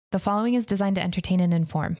The following is designed to entertain and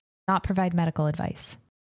inform, not provide medical advice.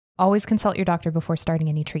 Always consult your doctor before starting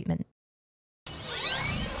any treatment.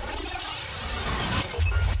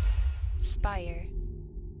 Spire.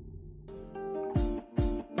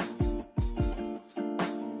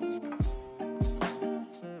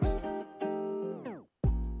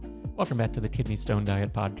 Welcome back to the Kidney Stone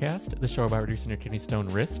Diet Podcast, the show about reducing your kidney stone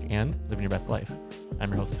risk and living your best life. I'm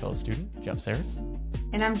your host and fellow student, Jeff Saris.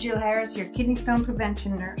 And I'm Jill Harris, your kidney stone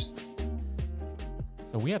prevention nurse.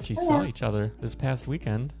 So we actually saw each other this past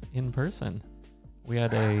weekend in person. We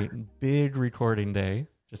had a big recording day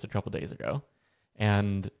just a couple days ago,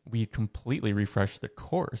 and we completely refreshed the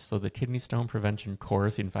course. So the kidney stone prevention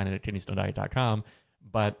course, you can find it at kidneystonediet.com,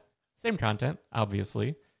 but same content,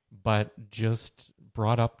 obviously, but just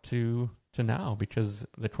brought up to now because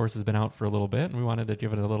the course has been out for a little bit, and we wanted to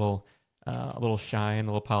give it a little shine, a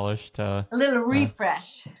little polish to a little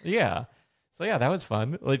refresh. Yeah. So yeah, that was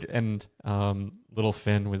fun. And little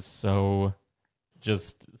Finn was so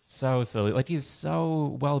silly. Like, he's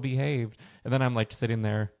so well behaved. And then I'm like sitting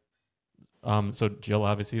there. So Jill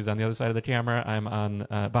obviously is on the other side of the camera. I'm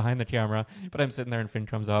on behind the camera, but I'm sitting there and Finn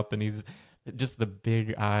comes up and he's just the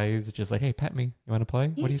big eyes, just like, "Hey, pet me. You want to play?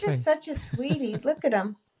 What do you think?" He's just such a sweetie. Look at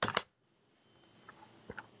him.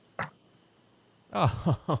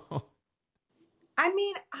 Oh. I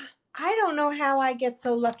mean, I don't know how I get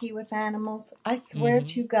so lucky with animals. I swear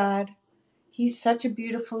to God, he's such a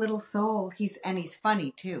beautiful little soul. He's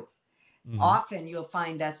funny too. Often you'll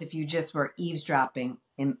find us, if you just were eavesdropping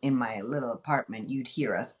in my little apartment, you'd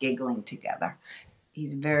hear us giggling together.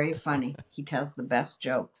 He's very funny. He tells the best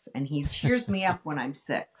jokes, and he cheers me up when I'm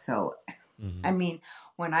sick. So, I mean,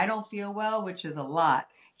 when I don't feel well, which is a lot,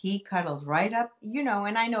 he cuddles right up,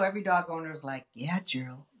 and I know every dog owner is like, "Yeah,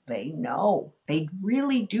 Jill, they know. They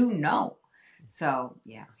really do know." So,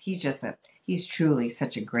 yeah, he's truly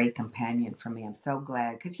such a great companion for me. I'm so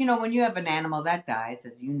glad. Because, when you have an animal that dies,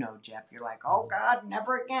 as you know, Jeff, you're like, "Oh, God,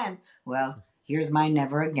 never again." Well, here's my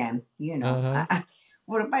never again.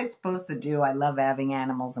 What am I supposed to do? I love having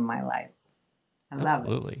animals in my life. I love it.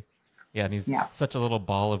 Absolutely. Yeah, and he's such a little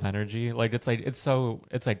ball of energy. Like, it's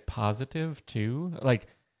positive too.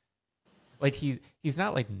 Like he's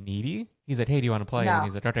not like needy. He's like, "Hey, do you want to play?" No. And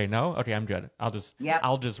he's like, "Okay, no, okay, I'm good. I'll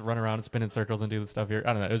just run around and spin in circles and do the stuff here."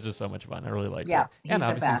 I don't know. It was just so much fun. I really liked it. And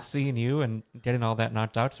obviously seeing you and getting all that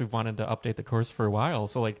knocked out. So we've wanted to update the course for a while.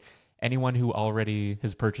 So like anyone who already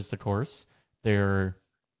has purchased the course,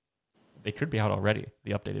 they could be out already,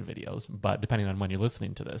 the updated videos, but depending on when you're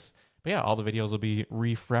listening to this. But yeah, all the videos will be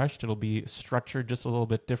refreshed. It'll be structured just a little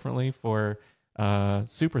bit differently for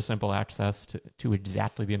super simple access to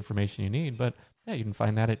exactly the information you need. But yeah, you can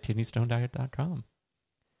find that at kidneystonediet.com.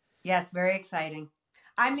 Yes, very exciting.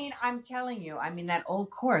 I mean, I'm telling you, that old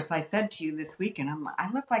course I said to you this weekend,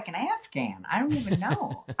 I look like an Afghan. I don't even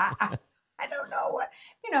know. I don't know what,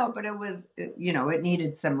 but it was, it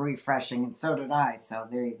needed some refreshing, and so did I. So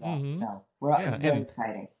there you go. So it's very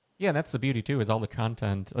exciting. Yeah, and that's the beauty too, is all the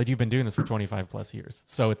content. Like, you've been doing this for 25 plus years.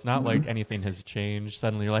 So it's not like anything has changed.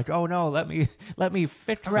 Suddenly you're like, "Oh no, let me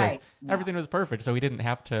fix this." No. Everything was perfect. So we didn't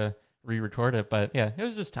have to re-record it. But yeah, it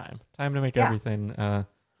was just time to make everything,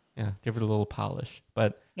 give it a little polish.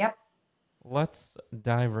 But let's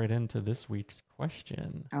dive right into this week's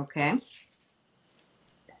question. Okay.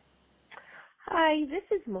 Hi, this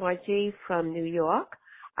is Margie from New York.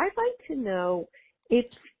 I'd like to know if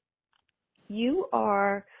you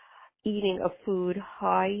are eating a food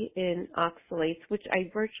high in oxalates, which I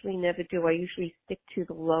virtually never do. I usually stick to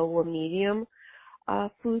the low or medium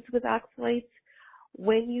foods with oxalates.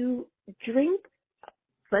 When you drink,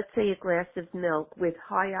 let's say, a glass of milk with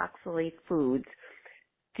high oxalate foods,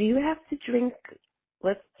 do you have to drink,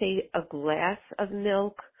 let's say, a glass of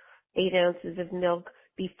milk, 8 ounces of milk,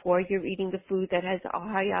 before you're eating the food that has a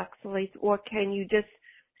high oxalates, or can you just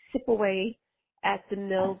sip away at the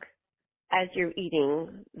milk as you're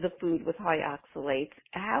eating the food with high oxalates?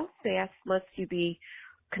 How fast must you be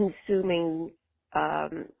consuming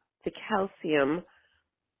the calcium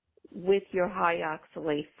with your high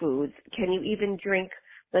oxalate foods? Can you even drink,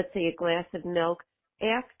 let's say, a glass of milk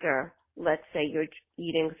after, let's say, you're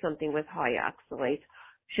eating something with high oxalates?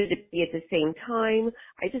 Should it be at the same time?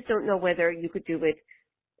 I just don't know whether you could do it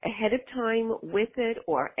ahead of time, with it,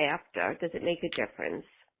 or after. Does it make a difference?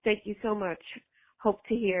 Thank you so much. Hope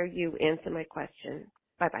to hear you answer my question.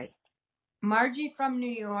 Bye-bye. Margie from New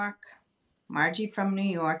York.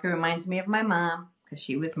 It reminds me of my mom, because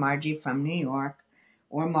she was Margie from New York,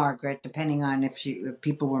 or Margaret, depending on if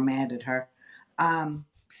people were mad at her.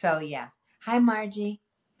 So yeah. Hi, Margie.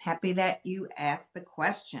 Happy that you asked the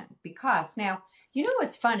question, because now,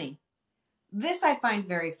 what's funny? this I find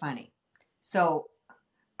very funny. So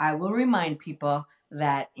I will remind people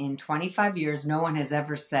that in 25 years, no one has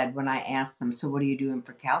ever said when I ask them, so what are you doing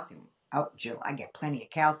for calcium? Oh, Jill, I get plenty of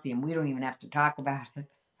calcium. We don't even have to talk about it.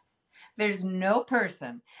 There's no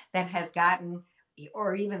person that has gotten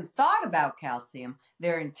or even thought about calcium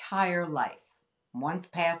their entire life. Once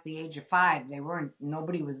past the age of 5,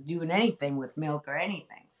 nobody was doing anything with milk or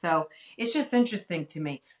anything. So it's just interesting to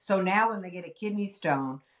me. So now when they get a kidney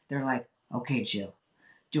stone, they're like, okay, Jill,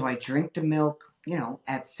 do I drink the milk,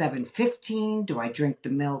 at 7:15? Do I drink the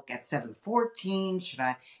milk at 7:14? Should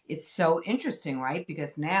I? It's so interesting, right?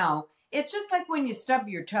 Because now it's just like when you stub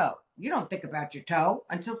your toe. You don't think about your toe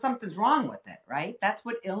until something's wrong with it, right? That's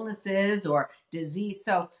what illness is or disease.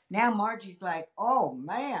 So now Margie's like, oh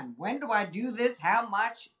man, when do I do this? How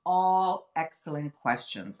much? All excellent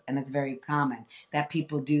questions. And it's very common that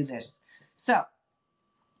people do this. So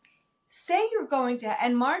say you're going to,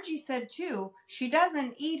 and Margie said too, she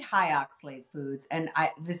doesn't eat high oxalate foods. And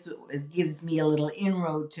this gives me a little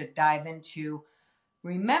inroad to dive into.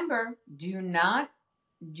 Remember, do not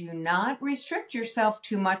restrict yourself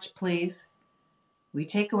too much, please. We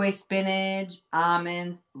take away spinach,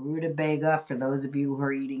 almonds, rutabaga, for those of you who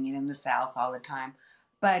are eating it in the South all the time.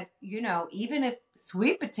 But, even if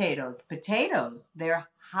sweet potatoes, they're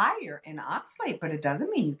higher in oxalate, but it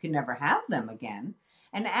doesn't mean you can never have them again.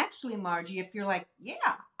 And actually, Margie, if you're like,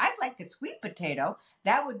 yeah, I'd like a sweet potato,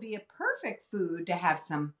 that would be a perfect food to have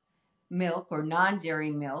some milk or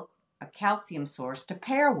non-dairy milk, a calcium source to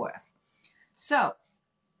pair with. So,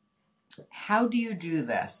 how do you do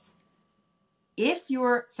this?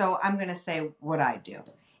 So I'm going to say what I do,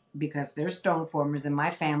 because there's stone formers in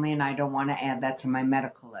my family and I don't want to add that to my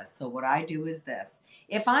medical list. So what I do is this.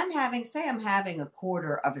 If I'm having a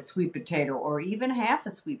quarter of a sweet potato or even half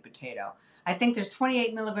a sweet potato, I think there's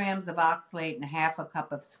 28 milligrams of oxalate and half a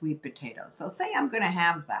cup of sweet potato. So say I'm going to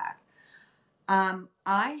have that.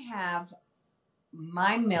 I have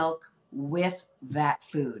my milk with that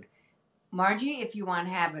food. Margie, if you want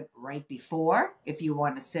to have it right before, if you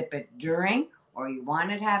want to sip it during, or you want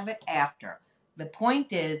to have it after. The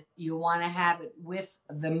point is you want to have it with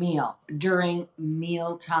the meal during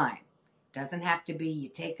meal time. Doesn't have to be you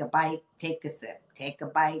take a bite, take a sip, take a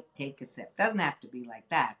bite, take a sip. Doesn't have to be like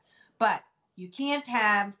that. But you can't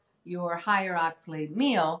have your higher oxalate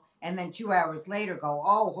meal and then 2 hours later go,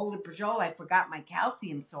 oh, holy Pajol, I forgot my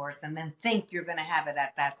calcium source, and then think you're going to have it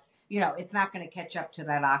at that. It's not going to catch up to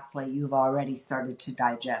that oxalate you've already started to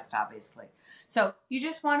digest, obviously. So you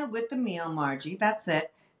just want it with the meal, Margie. That's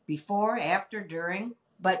it. Before, after, during,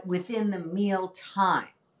 but within the meal time.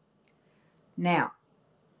 Now,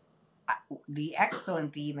 the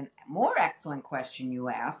even more excellent question you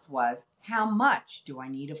asked was, how much do I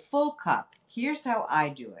need a full cup? Here's how I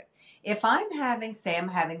do it. If I'm having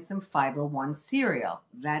some Fiber One cereal,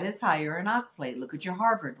 that is higher in oxalate. Look at your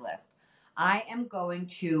Harvard list. I am going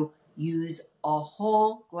to use a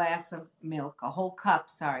whole cup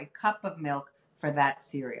of milk for that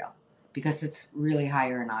cereal because it's really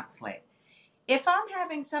higher in oxalate. If I'm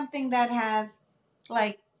having something that has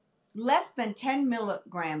like less than 10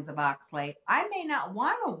 milligrams of oxalate, I may not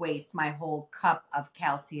want to waste my whole cup of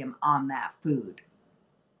calcium on that food.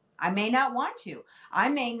 I may not want to. I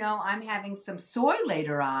may know I'm having some soy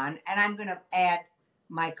later on and I'm going to add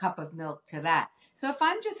my cup of milk to that. So if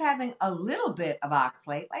I'm just having a little bit of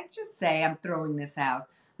oxalate, like just say I'm throwing this out,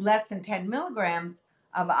 less than 10 milligrams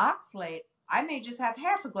of oxalate, I may just have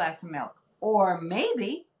half a glass of milk. Or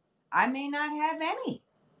maybe I may not have any.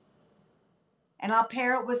 And I'll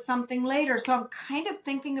pair it with something later. So I'm kind of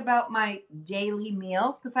thinking about my daily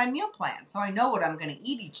meals because I meal plan. So I know what I'm going to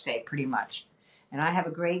eat each day pretty much. And I have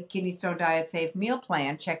a great Kidney Stone Diet Safe meal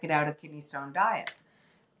plan. Check it out at Kidney Stone Diet.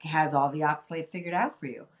 It has all the oxalate figured out for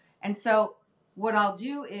you. And so what I'll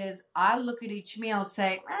do is I'll look at each meal and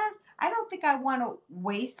say, I don't think I want to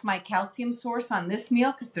waste my calcium source on this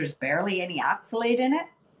meal because there's barely any oxalate in it.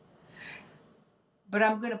 But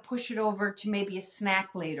I'm going to push it over to maybe a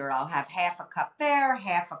snack later. I'll have half a cup there,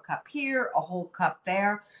 half a cup here, a whole cup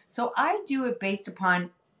there. So I do it based upon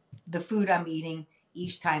the food I'm eating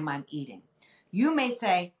each time I'm eating. You may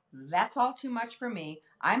say, that's all too much for me.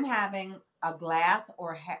 I'm having a glass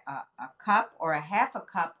or a cup or a half a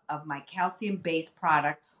cup of my calcium-based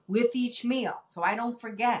product with each meal so I don't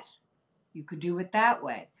forget. You could do it that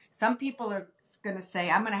way. Some people are going to say,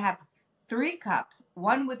 I'm going to have 3 cups,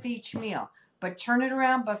 1 with each meal. But turn it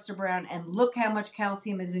around, Buster Brown, and look how much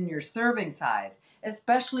calcium is in your serving size,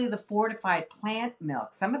 especially the fortified plant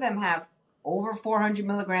milk. Some of them have over 400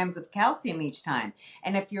 milligrams of calcium each time.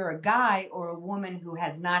 And if you're a guy or a woman who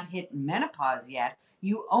has not hit menopause yet,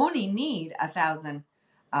 you only need 1,000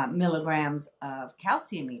 milligrams of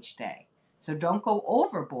calcium each day. So don't go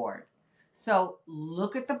overboard. So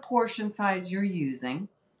look at the portion size you're using.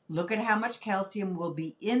 Look at how much calcium will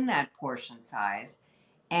be in that portion size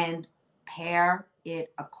and pair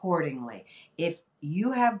it accordingly. If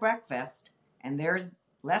you have breakfast and there's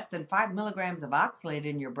less than 5 milligrams of oxalate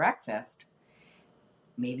in your breakfast,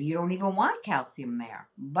 maybe you don't even want calcium there,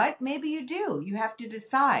 but maybe you do. You have to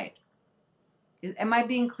decide. Am I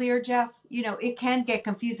being clear, Jeff? It can get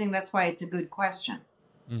confusing. That's why it's a good question.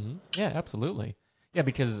 Mm-hmm. Yeah, absolutely. Yeah,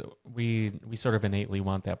 because we sort of innately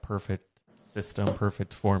want that perfect system,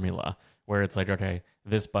 perfect formula where it's like, okay,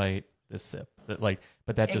 this bite, this sip, but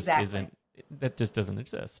that just isn't. That just doesn't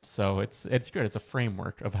exist. So it's good. It's a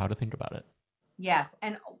framework of how to think about it. Yes,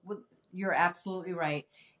 and you're absolutely right.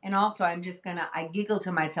 And also, I giggle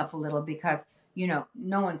to myself a little because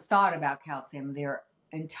no one's thought about calcium their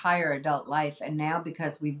entire adult life, and now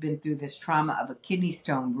because we've been through this trauma of a kidney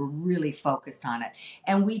stone, we're really focused on it.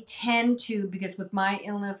 And we tend to, because with my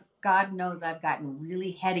illness, God knows I've gotten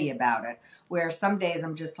really heady about it, where some days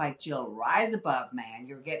I'm just like, Jill, rise above, man.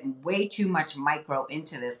 You're getting way too much micro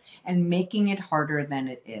into this and making it harder than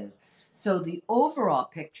it is. So the overall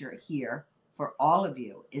picture here for all of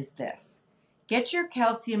you is this: get your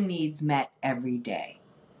calcium needs met every day.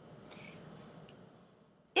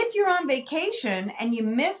 If you're on vacation and you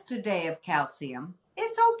missed a day of calcium,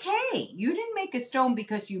 it's okay. You didn't make a stone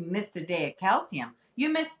because you missed a day of calcium. You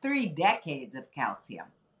missed 3 decades of calcium.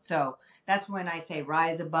 So that's when I say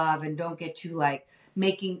rise above and don't get too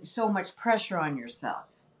making so much pressure on yourself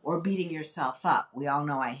or beating yourself up. We all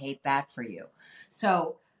know I hate that for you.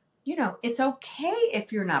 So, it's okay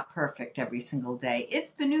if you're not perfect every single day.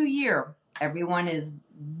 It's the new year. Everyone is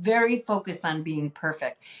very focused on being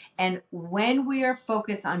perfect. And when we are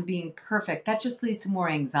focused on being perfect, that just leads to more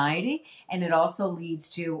anxiety. And it also leads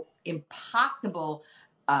to impossible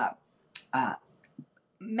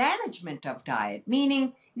management of diet,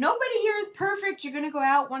 meaning nobody here is perfect. You're going to go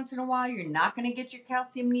out once in a while. You're not going to get your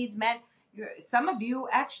calcium needs met. Some of you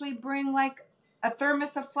actually bring a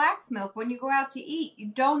thermos of flax milk when you go out to eat. You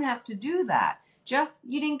don't have to do that. Just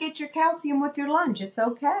you didn't get your calcium with your lunch. It's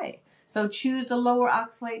okay. So choose a lower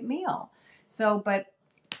oxalate meal. But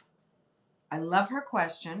I love her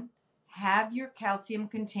question. Have your calcium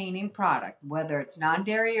containing product, whether it's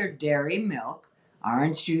non-dairy or dairy milk,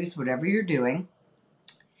 orange juice, whatever you're doing,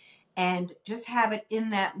 and just have it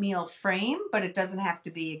in that meal frame, but it doesn't have to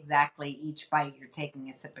be exactly each bite you're taking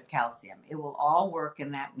a sip of calcium. It will all work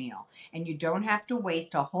in that meal. And you don't have to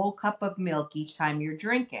waste a whole cup of milk each time you're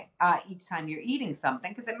each time you're eating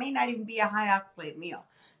something, because it may not even be a high oxalate meal.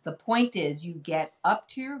 The point is you get up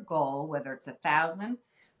to your goal, whether it's 1,000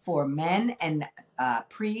 for men and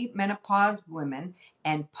pre-menopause women,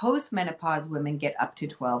 and post-menopause women get up to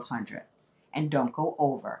 1,200. And don't go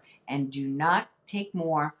over. And do not take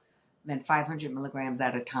more than 500 milligrams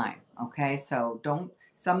at a time. Okay, so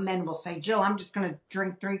some men will say, Jill, I'm just going to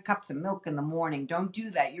drink 3 cups of milk in the morning. Don't do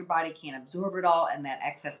that. Your body can't absorb it all, and that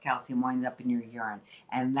excess calcium winds up in your urine,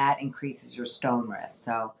 and that increases your stone risk.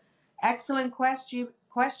 So excellent question,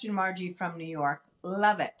 Margie from New York.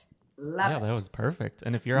 Love it. Yeah, that was perfect.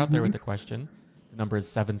 And if you're out there with a question, the number is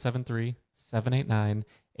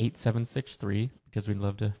 773-789-8763, because we'd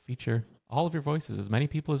love to feature all of your voices, as many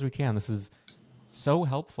people as we can. This is so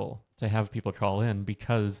helpful to have people call in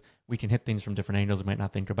because we can hit things from different angles we might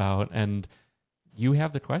not think about. And you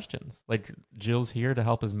have the questions. Jill's here to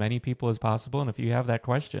help as many people as possible. And if you have that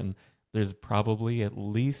question, there's probably at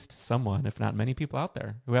least someone, if not many people out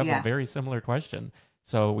there who have a very similar question.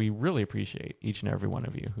 So we really appreciate each and every one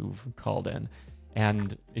of you who've called in.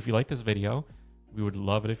 And if you like this video, we would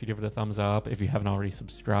love it if you give it a thumbs up. If you haven't already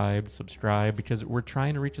subscribe, because we're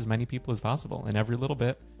trying to reach as many people as possible. And every little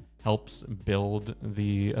bit helps build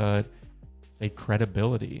the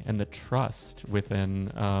credibility and the trust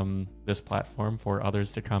within this platform for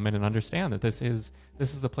others to come in and understand that this is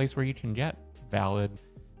the place where you can get valid,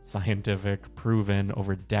 scientific, proven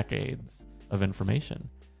over decades of information.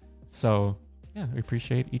 So yeah, we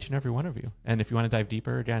appreciate each and every one of you. And if you want to dive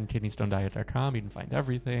deeper, again, kidneystonediet.com, you can find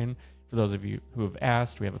everything. For those of you who have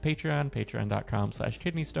asked, we have a Patreon,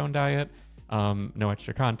 patreon.com/kidneystonediet. No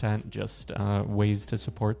extra content, just ways to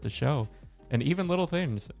support the show. And even little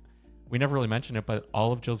things. We never really mention it, but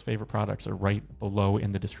all of Jill's favorite products are right below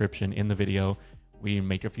in the description in the video. We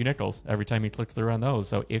make a few nickels every time you click through on those.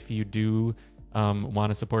 So if you do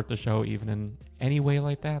want to support the show even in any way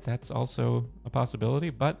like that, that's also a possibility.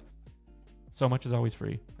 But so much is always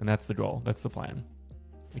free. And that's the goal. That's the plan.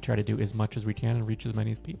 We try to do as much as we can and reach as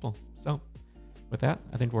many people. So with that,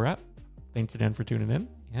 I think we're up. Thanks again for tuning in,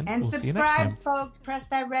 And And we'll see you next time. subscribe, folks. Press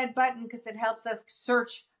that red button because it helps us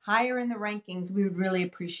search higher in the rankings. We would really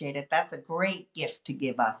appreciate it. That's a great gift to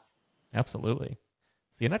give us. Absolutely.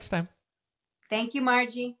 See you next time. Thank you,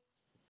 Margie.